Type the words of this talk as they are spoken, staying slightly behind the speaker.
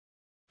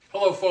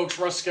Hello folks,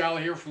 Russ Scala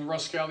here from the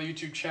Russ Scala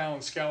YouTube channel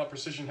and Scala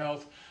Precision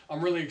Health.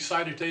 I'm really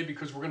excited today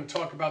because we're going to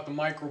talk about the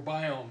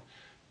microbiome.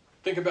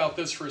 Think about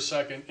this for a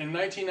second. In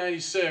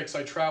 1996,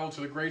 I traveled to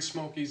the Great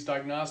Smokies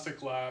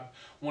Diagnostic Lab,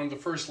 one of the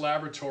first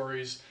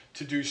laboratories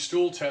to do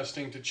stool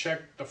testing to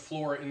check the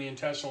flora in the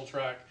intestinal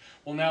tract.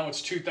 Well, now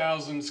it's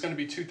 2000, it's going to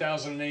be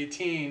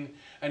 2018,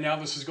 and now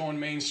this is going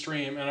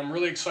mainstream, and I'm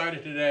really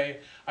excited today.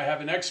 I have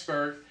an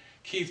expert,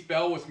 Keith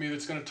Bell, with me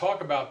that's going to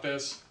talk about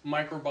this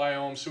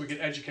microbiome so we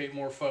can educate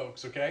more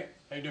folks, okay?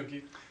 How you doing,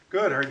 Keith?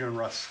 Good. How are you doing,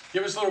 Russ?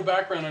 Give us a little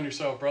background on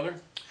yourself, brother.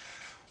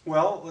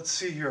 Well, let's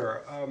see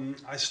here.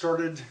 I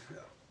started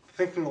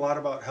thinking a lot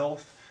about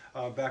health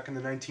back in the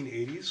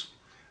 1980s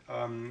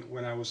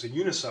when I was a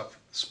UNICEF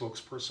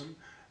spokesperson,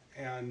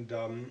 and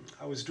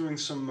I was doing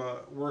some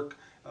work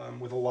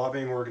with a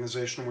lobbying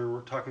organization. We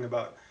were talking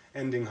about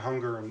ending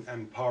hunger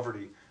and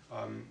poverty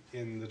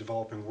in the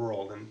developing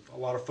world, and a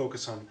lot of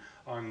focus on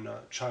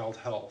child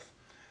health.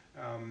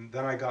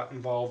 Then I got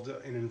involved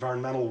in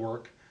environmental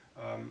work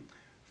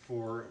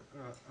for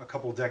a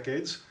couple of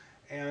decades,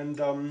 and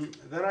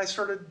then I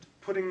started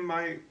putting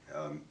my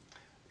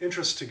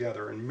interests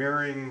together and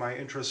marrying my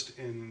interest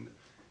in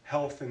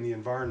health and the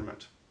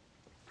environment.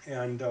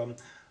 And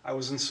I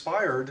was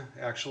inspired,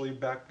 actually,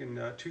 back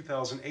in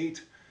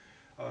 2008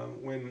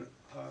 when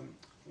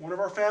one of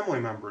our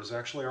family members,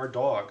 actually our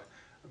dog,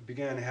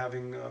 began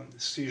having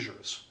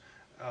seizures.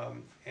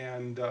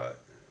 And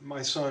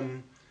my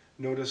son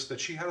noticed that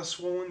she had a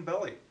swollen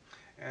belly.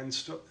 And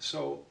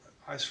so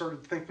I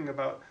started thinking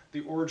about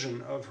the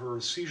origin of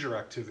her seizure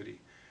activity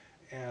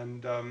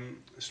and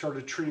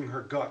started treating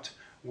her gut,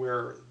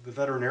 where the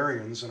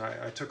veterinarians, and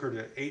I took her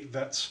to 8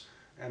 vets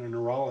and a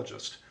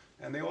neurologist,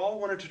 and they all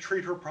wanted to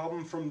treat her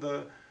problem from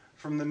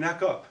the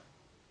neck up.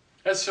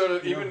 That's sort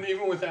of,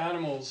 even with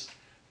animals,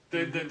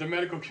 the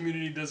medical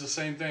community does the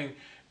same thing.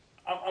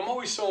 I'm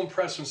always so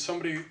impressed when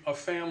somebody, you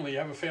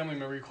have a family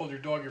member, you called your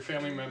dog your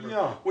family member,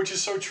 which is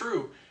so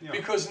true,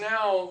 because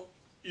now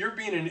you're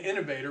being an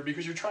innovator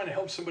because you're trying to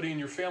help somebody in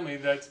your family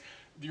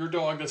your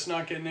dog that's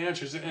not getting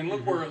answers, and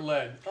look where it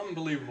led.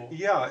 Unbelievable.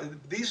 Yeah,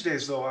 these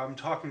days though, I'm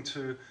talking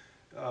to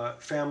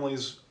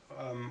families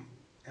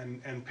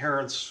and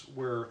parents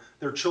where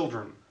their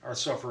children are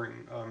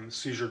suffering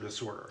seizure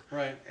disorder.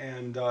 Right.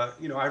 And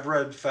I've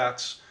read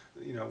facts.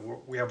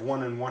 We have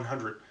 1 in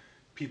 100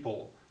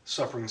 people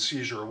suffering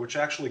seizure, which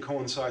actually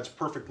coincides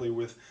perfectly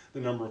with the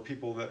number of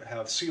people that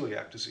have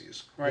celiac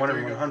disease. Right, 1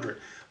 in 100.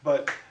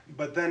 But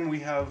then we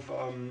have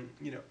 1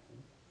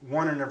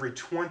 in every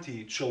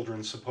 20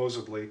 children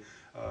supposedly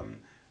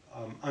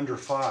under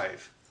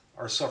 5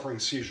 are suffering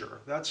seizure.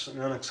 That's an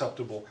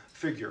unacceptable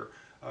figure.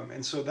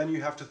 And so then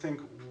you have to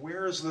think,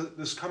 where is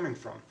this coming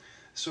from?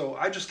 So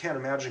I just can't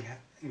imagine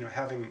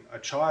having a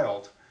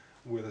child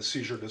with a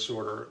seizure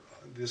disorder.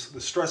 The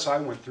stress I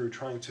went through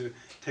trying to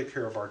take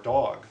care of our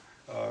dog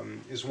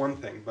is one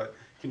thing, but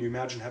can you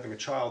imagine having a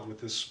child with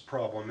this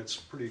problem? It's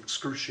pretty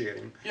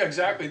excruciating. Yeah,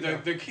 exactly. The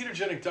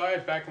ketogenic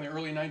diet back in the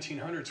early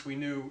 1900s, we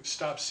knew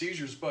stopped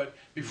seizures, but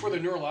before the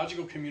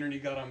neurological community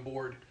got on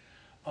board,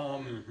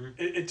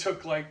 it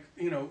took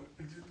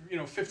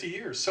 50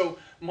 years. So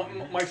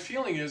my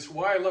feeling is,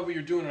 why I love what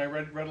you're doing, and I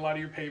read a lot of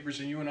your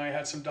papers, and you and I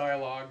had some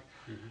dialogue.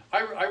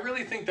 I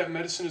really think that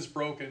medicine is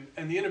broken,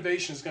 and the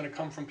innovation is going to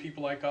come from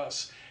people like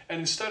us. And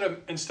instead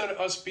of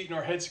us beating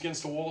our heads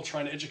against the wall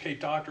trying to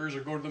educate doctors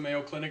or go to the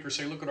Mayo Clinic or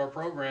say, look at our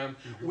program,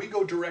 we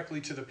go directly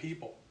to the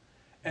people.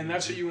 And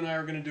that's what you and I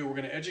are going to do. We're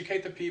going to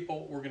educate the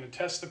people, we're going to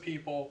test the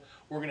people,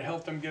 we're going to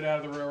help them get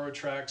out of the railroad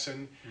tracks.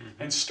 And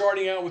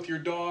starting out with your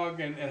dog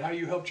and how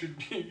you helped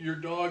your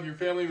dog, your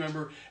family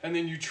member, and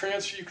then you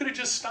could have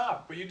just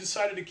stopped, but you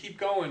decided to keep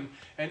going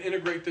and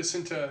integrate this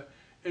into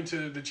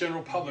the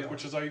general public,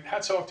 which is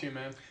hats off to you,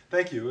 man.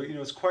 Thank you.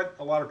 It's quite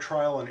a lot of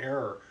trial and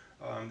error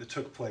that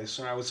took place,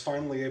 and I was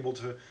finally able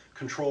to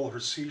control her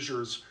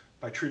seizures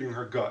by treating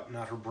her gut,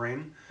 not her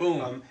brain.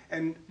 Boom.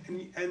 And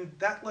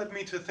that led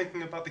me to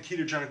thinking about the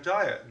ketogenic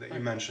diet that you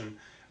mentioned.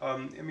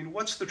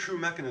 What's the true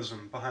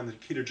mechanism behind the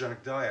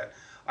ketogenic diet?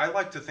 I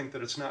like to think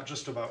that it's not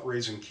just about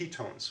raising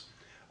ketones,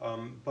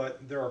 but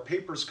there are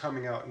papers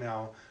coming out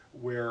now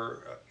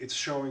where it's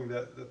showing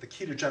that the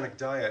ketogenic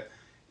diet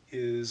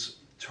is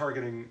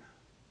targeting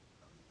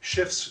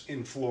shifts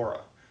in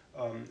flora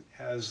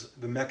as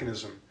the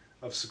mechanism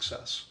of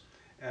success.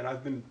 And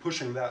I've been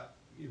pushing that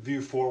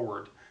view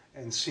forward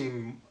and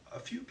seeing a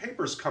few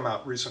papers come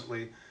out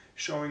recently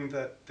showing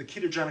that the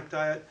ketogenic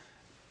diet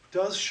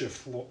does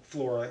shift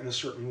flora in a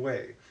certain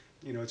way.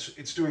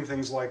 It's doing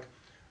things like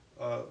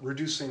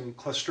reducing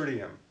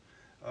Clostridium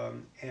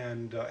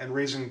and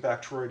raising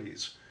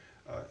Bacteroides,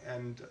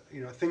 and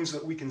things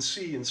that we can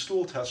see in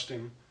stool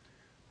testing.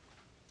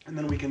 And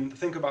then we can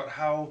think about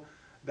how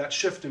that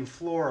shift in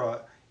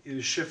flora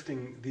is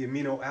shifting the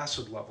amino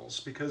acid levels,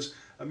 because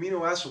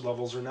amino acid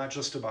levels are not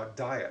just about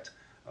diet.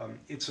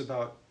 It's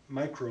about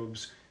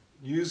microbes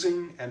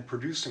using and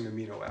producing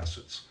amino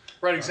acids.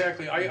 Right,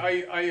 exactly.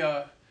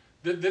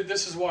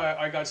 This is why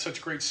I got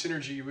such great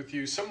synergy with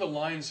you. Some of the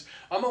lines,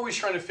 I'm always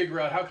trying to figure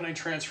out how can I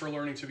transfer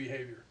learning to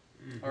behavior.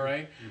 All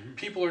right,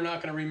 people are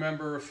not going to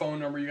remember a phone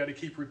number. You got to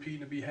keep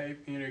repeating to behave.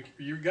 You know,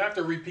 you have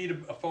to repeat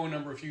a phone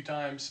number a few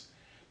times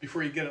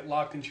before you get it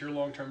locked into your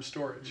long-term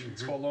storage.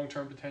 It's called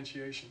long-term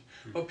potentiation.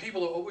 But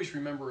people always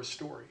remember a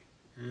story.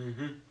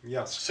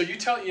 Yes. So you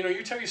tell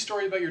your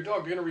story about your dog.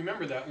 They're going to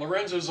remember that.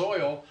 Lorenzo's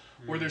Oil,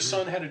 where their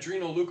son had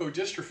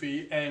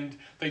adrenoleukodystrophy, and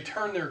they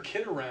turned their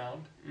kid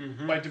around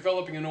by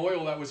developing an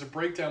oil that was a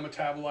breakdown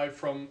metabolite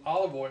from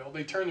olive oil.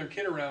 They turned their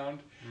kid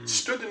around,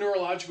 stood the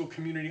neurological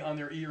community on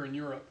their ear in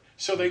Europe.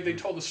 So they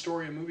told a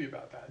story, a movie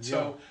about that.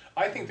 So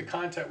I think the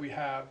content we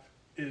have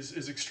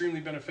is extremely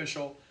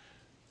beneficial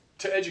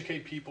to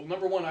educate people.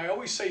 Number one, I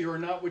always say you're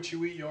not what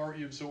you eat, you are what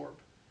you absorb.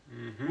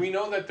 We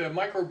know that the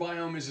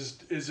microbiome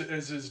is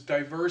as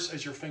diverse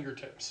as your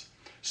fingertips.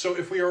 So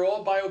if we are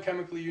all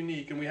biochemically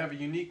unique and we have a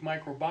unique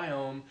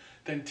microbiome,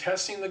 then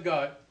testing the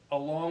gut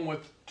along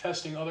with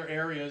testing other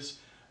areas,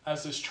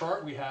 as this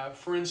chart we have,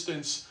 for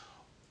instance,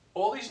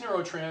 all these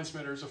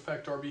neurotransmitters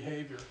affect our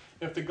behavior.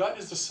 If the gut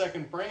is the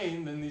second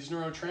brain, then these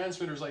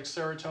neurotransmitters like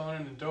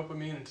serotonin and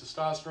dopamine and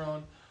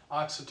testosterone,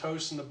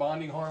 oxytocin, the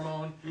bonding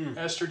hormone,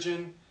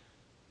 estrogen,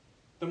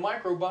 the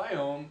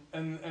microbiome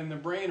and the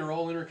brain are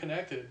all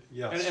interconnected.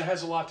 Yes. And it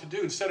has a lot to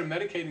do. Instead of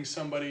medicating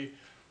somebody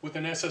with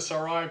an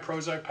SSRI,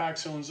 Prozac,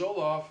 Paxil, and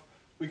Zoloft,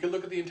 we can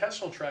look at the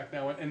intestinal tract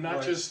now and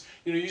not just,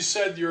 you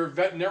said your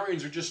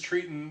veterinarians are just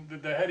treating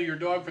the head of your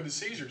dog for the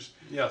seizures.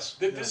 Yes.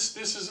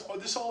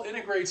 This all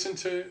integrates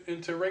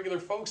into regular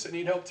folks that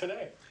need help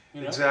today.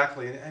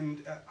 Exactly.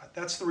 And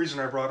that's the reason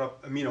I brought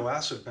up amino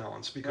acid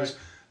balance, because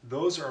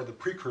those are the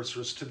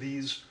precursors to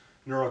these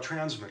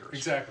neurotransmitters.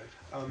 Exactly.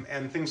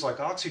 And things like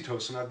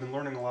oxytocin, I've been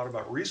learning a lot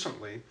about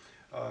recently,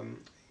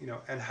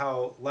 and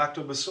how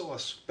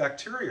lactobacillus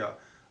bacteria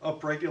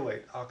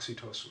upregulate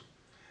oxytocin,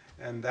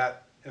 and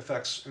that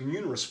affects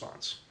immune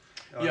response.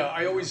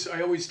 I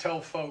always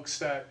tell folks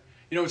that,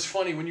 it's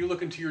funny when you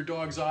look into your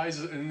dog's eyes,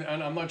 and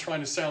I'm not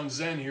trying to sound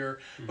zen here,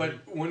 but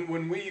when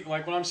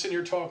I'm sitting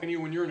here talking to you,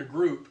 when you're in a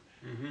group,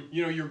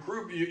 your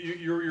group,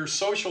 your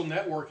social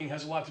networking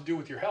has a lot to do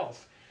with your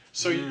health.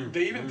 So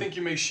they even think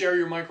you may share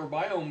your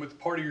microbiome with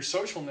part of your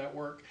social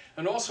network.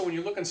 And also when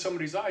you look in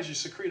somebody's eyes, you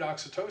secrete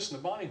oxytocin, the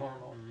bonding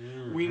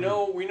hormone. We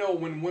know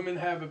when women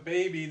have a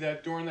baby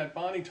that during that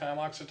bonding time,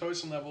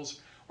 oxytocin levels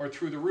are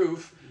through the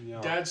roof.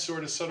 Dad's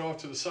sort of set off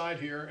to the side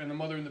here, and the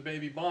mother and the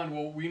baby bond.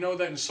 Well, we know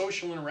that in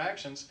social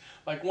interactions,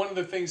 like one of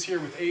the things here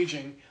with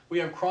aging, we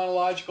have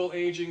chronological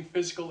aging,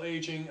 physical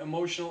aging,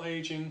 emotional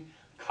aging,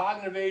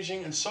 cognitive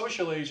aging, and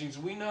social aging.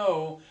 We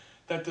know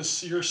that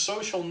your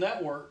social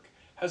network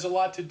has a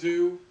lot to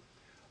do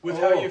with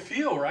how you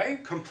feel,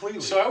 right? Completely.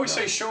 So I always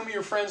say, show me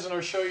your friends and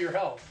I'll show you your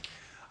health.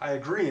 I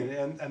agree,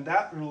 and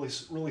that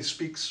really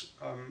speaks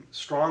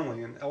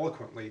strongly and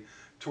eloquently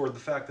toward the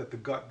fact that the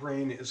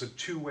gut-brain is a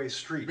two-way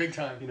street. Big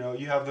time.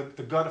 You have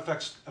the gut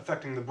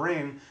affecting the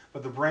brain,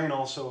 but the brain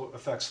also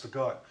affects the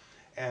gut.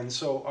 And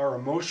so our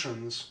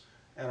emotions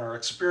and our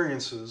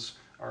experiences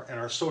and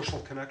our social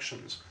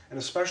connections, and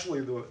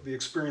especially the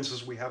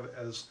experiences we have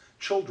as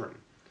children,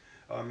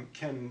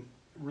 can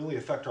really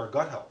affect our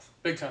gut health.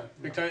 Big time,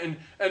 big time.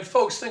 And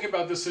folks, think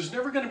about this. There's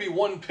never going to be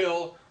one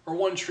pill or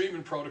one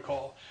treatment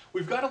protocol.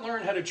 We've got to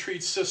learn how to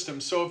treat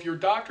systems. So if your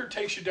doctor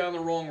takes you down the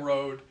wrong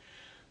road,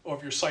 or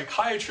if your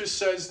psychiatrist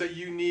says that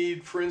you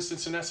need, for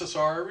instance, an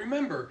SSRI,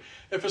 remember,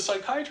 if a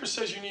psychiatrist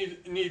says you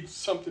need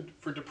something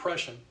for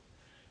depression,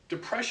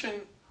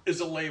 depression is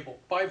a label.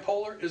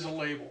 Bipolar is a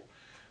label.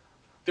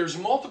 There's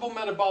multiple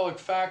metabolic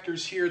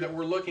factors here that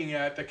we're looking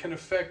at that can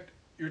affect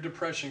your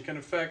depression, can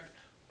affect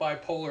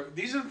bipolar.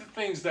 These are the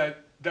things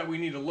that we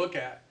need to look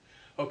at.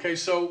 Okay,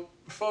 so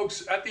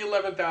folks, at the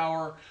 11th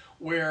hour,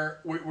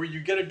 where you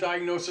get a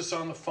diagnosis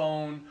on the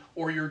phone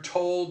or you're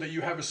told that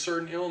you have a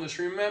certain illness,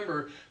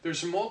 remember,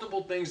 there's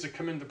multiple things that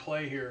come into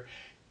play here.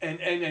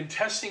 And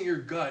testing your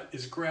gut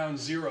is ground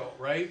zero,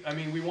 right? I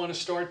mean, we want to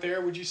start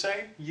there, would you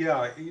say?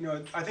 Yeah,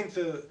 I think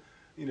the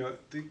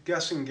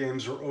guessing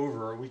games are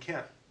over. We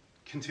can't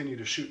continue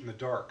to shoot in the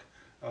dark.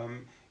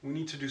 We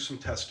need to do some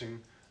testing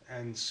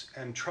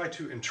and try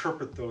to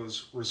interpret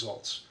those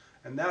results.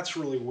 And that's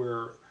really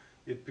where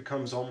it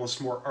becomes almost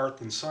more art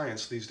than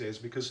science these days,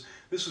 because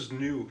this is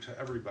new to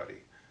everybody.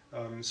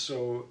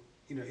 So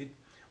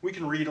we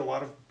can read a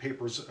lot of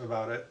papers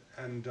about it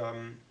and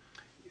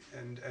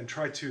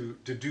try to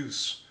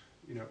deduce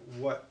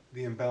what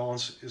the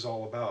imbalance is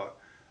all about.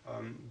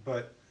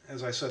 But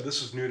as I said,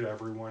 this is new to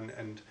everyone,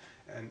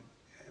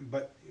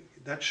 but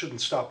that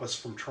shouldn't stop us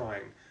from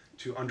trying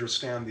to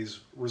understand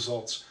these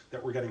results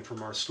that we're getting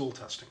from our stool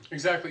testing.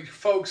 Exactly.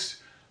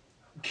 Folks,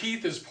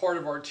 Keith is part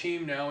of our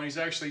team now, and he's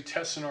actually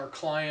testing our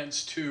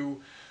clients to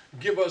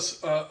give us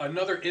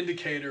another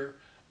indicator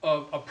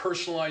of a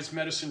personalized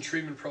medicine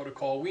treatment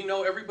protocol. We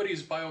know everybody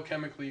is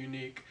biochemically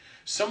unique.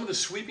 Some of the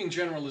sweeping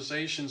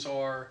generalizations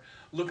are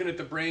looking at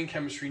the brain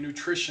chemistry,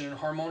 nutrition, and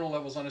hormonal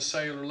levels on a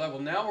cellular level.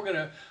 Now we're going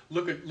to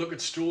look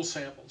at stool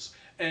samples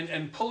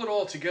and pull it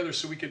all together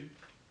so we could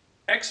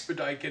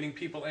expedite getting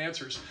people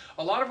answers.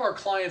 A lot of our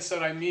clients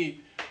that I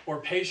meet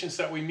or patients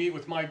that we meet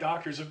with my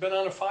doctors have been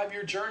on a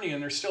 5-year journey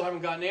and they still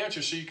haven't gotten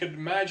answers. So you could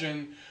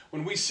imagine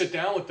when we sit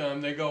down with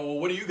them, they go, well,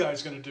 what are you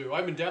guys going to do?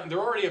 I've been down. They're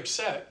already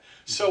upset.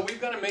 So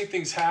we've got to make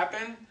things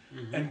happen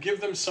and give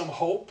them some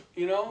hope,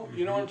 you know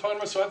what I'm talking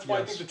about? So that's why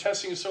I think the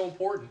testing is so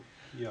important.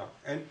 Yeah,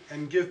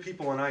 and give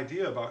people an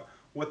idea about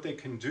what they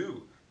can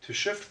do to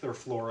shift their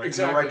flora in the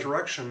Exactly. right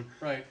direction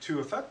Right.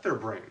 to affect their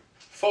brain.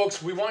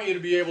 Folks, we want you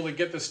to be able to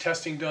get this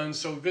testing done,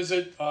 so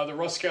visit the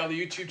Russ Scala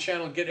YouTube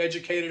channel, get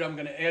educated. I'm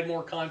going to add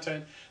more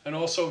content, and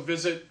also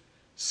visit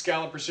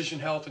Scala Precision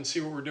Health and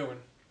see what we're doing.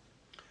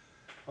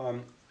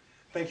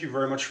 Thank you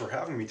very much for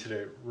having me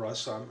today,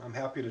 Russ. I'm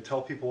happy to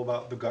tell people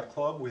about the Gut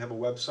Club. We have a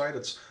website,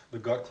 it's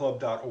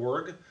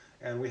thegutclub.org,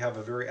 and we have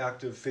a very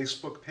active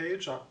Facebook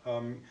page,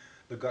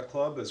 the Gut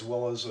Club, as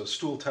well as a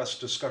stool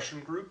test discussion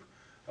group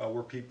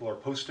where people are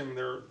posting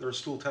their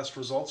stool test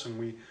results, and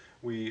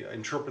we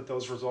interpret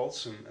those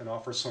results and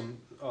offer some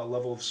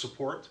level of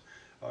support,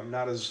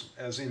 not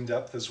as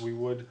in-depth as we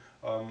would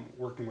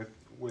working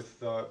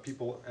with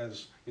people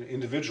as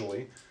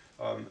individually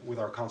with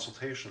our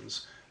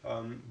consultations.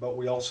 But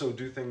we also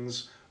do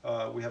things,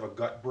 we have a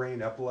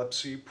gut-brain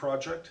epilepsy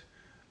project,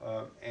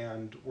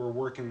 and we're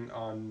working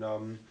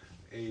on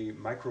a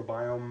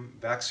microbiome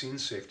vaccine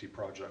safety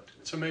project.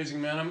 It's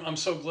amazing, man. I'm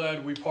so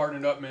glad we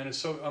partnered up, man.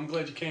 I'm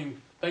glad you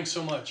came. Thanks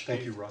so much.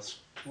 Thank you, Russ.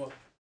 Well,